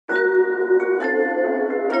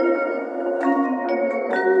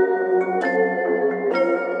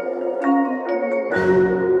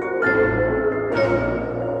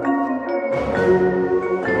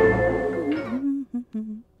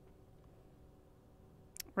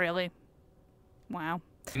Really? Wow.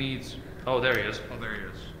 He needs... Oh, there he is. Oh, there he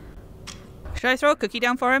is. Should I throw a cookie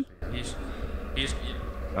down for him? He's...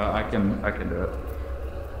 I can do it.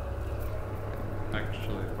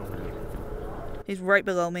 Actually, probably... He's right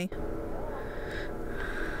below me.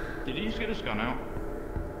 Did he just get his gun out?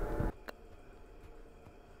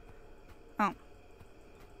 Oh.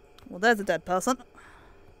 Well, there's a dead person.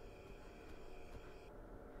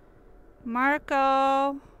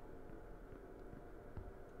 Marco!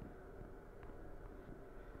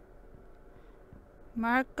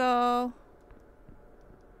 Marco!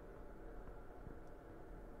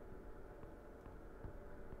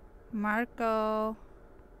 Marco!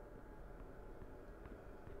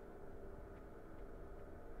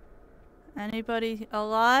 Anybody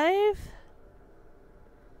alive?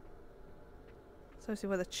 So see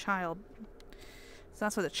where the child... So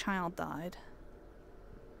that's where the child died.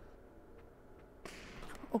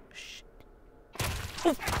 Oh, shit.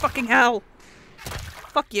 Oh, fucking hell!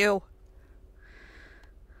 Fuck you.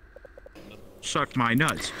 Suck my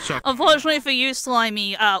nuts. Suck. Unfortunately for you,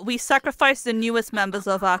 Slimy, we sacrificed the newest members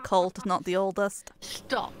of our cult, not the oldest.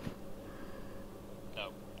 Stop.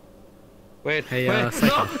 No. Wait, hey, wait.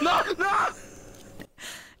 No!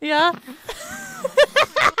 Yeah?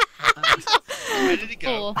 Where did he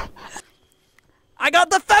go? I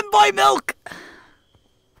got the femboy milk!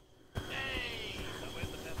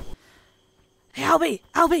 Hey, Albie!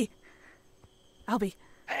 Albie! Albie.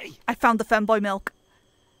 Hey! I found the femboy milk.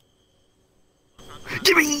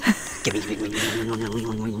 Gimme!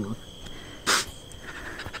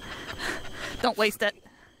 Don't waste it.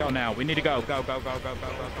 Go now. We need to go. Go.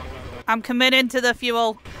 I'm committed to the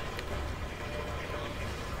fuel.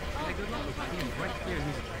 Hey, good luck with him. Right there,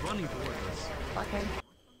 he's running towards us. Okay.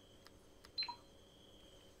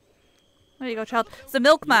 There you go, child. It's the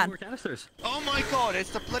milkman. More canisters. Oh my god,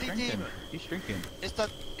 it's the bloody demon! He's drinking. It's that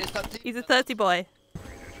He's a thirsty boy.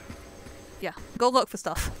 Yeah, go look for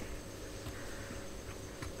stuff.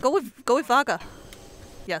 Go with Vaga.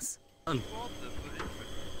 Yes.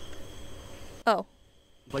 Oh.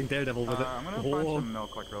 Playing Daredevil with it. I'm gonna find some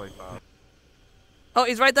milk like really fast. Oh,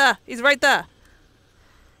 he's right there. He's right there.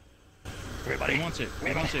 Everybody wants it.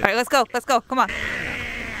 He wants it. All right, let's go. Let's go. Come on.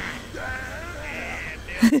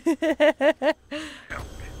 I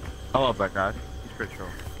love that guy. He's pretty chill.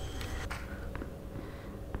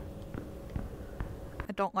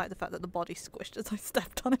 I don't like the fact that the body squished as I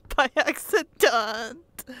stepped on it by accident.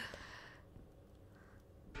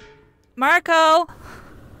 Marco!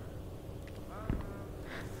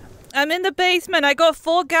 I'm in the basement. I got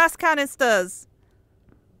 4 gas canisters.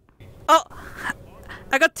 Oh!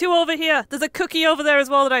 I got 2 over here. There's a cookie over there as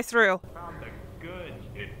well that I threw. Found the good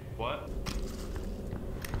shit. What?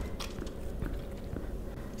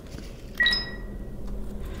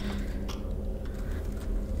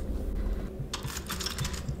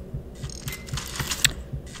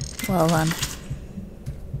 Well then.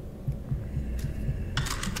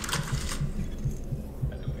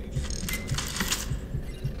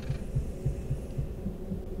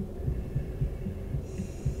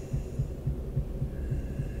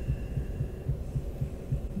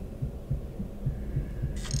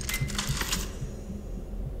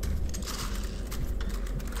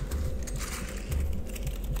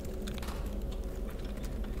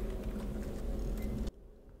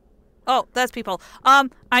 Oh, there's people.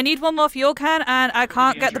 I need one more fuel can and I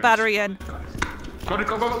can't get the battery in. Go,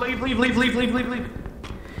 leave.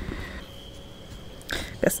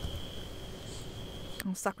 Yes.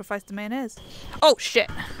 I'll sacrifice the mayonnaise. Oh, shit.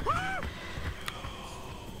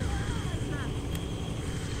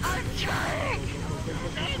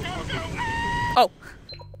 Oh.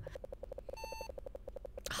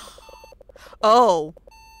 Oh.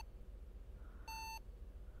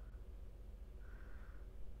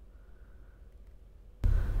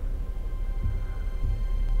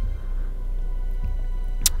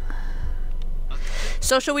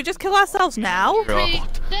 So shall we just kill ourselves now? Pretty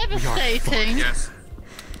devastating. Yes.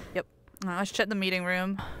 Yep. Let's check the meeting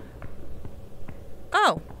room.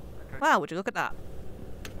 Oh. Wow, would you look at that?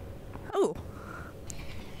 Oh.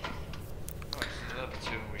 Right, so level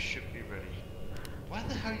 2 and we should be ready. Why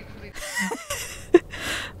the hell are you putting...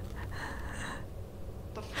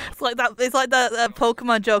 the fuck? It's like that. It's like that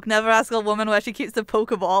Pokemon joke. Never ask a woman where she keeps the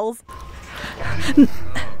Pokeballs.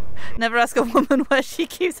 Never ask a woman where she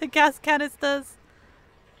keeps her gas canisters.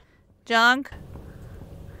 Junk.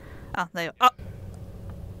 Oh, there you are. Oh.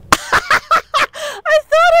 I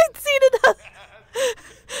thought I'd seen it.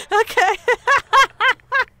 Okay.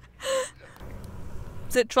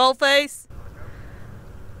 Is it troll face?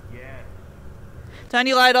 Yeah. Turn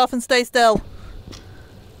your light off and stay still.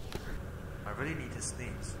 My really need to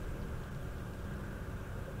sneeze.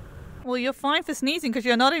 Well, you're fine for sneezing because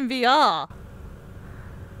you're not in VR.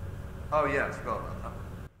 Oh yeah, I forgot about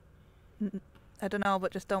that. I don't know,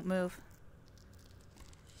 but just don't move.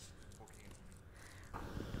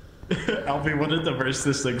 Alfie wanted to verse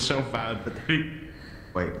this thing so bad, but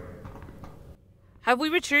Wait. Have we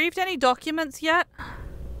retrieved any documents yet?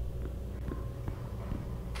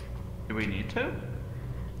 do we need to?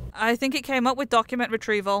 I think it came up with document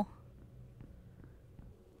retrieval.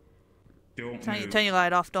 Don't Turn, move. turn your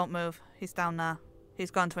light off, don't move. He's down there.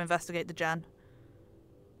 He's gone to investigate the gen.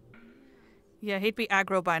 Yeah, he'd be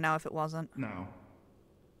aggro by now if it wasn't. No.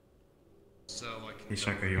 So I can Hey,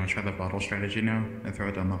 Sucker, you want to try the bottle strategy now and throw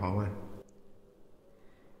it down the hallway?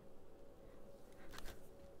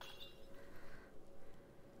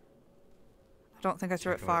 I don't think I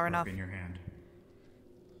threw it far enough. In your hand.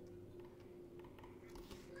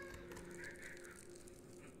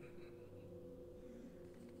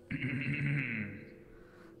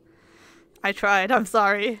 I tried, I'm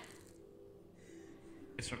sorry.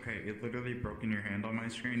 It's okay. It literally broke in your hand on my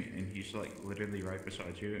screen, and he's like literally right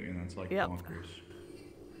beside you, and that's like Yep. bonkers.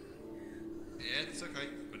 Yeah, it's okay,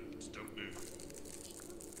 but just don't move.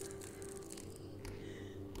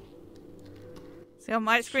 See, on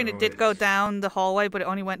my screen So it did go it's- down the hallway, but it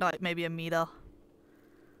only went like maybe a meter.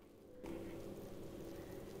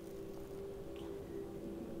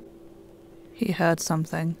 He heard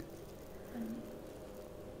something.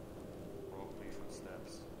 Probably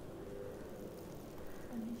footsteps.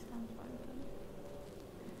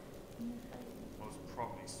 Most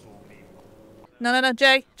probably saw me. No, no, no,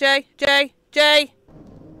 Jay, Jay, Jay, Jay!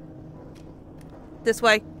 This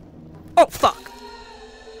way. Oh, fuck!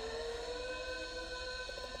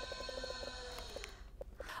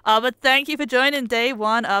 But thank you for joining day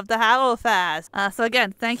one of the HallowFest. So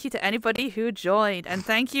again, thank you to anybody who joined. And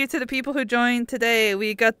thank you to the people who joined today.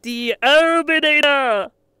 We got the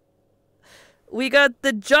Arbinator! We got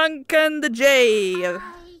the Junk and the J.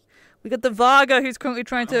 We got the Varga who's currently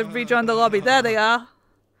trying to rejoin the lobby. There they are.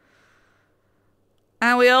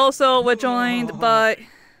 And we also were joined by...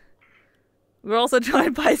 We're also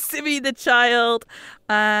joined by Simi the Child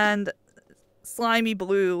and Slimy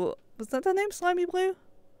Blue. Was that their name? Slimy Blue?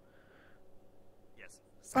 Yes.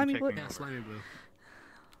 Slimy Blue? Yeah, slimy blue.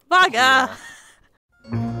 Vaga!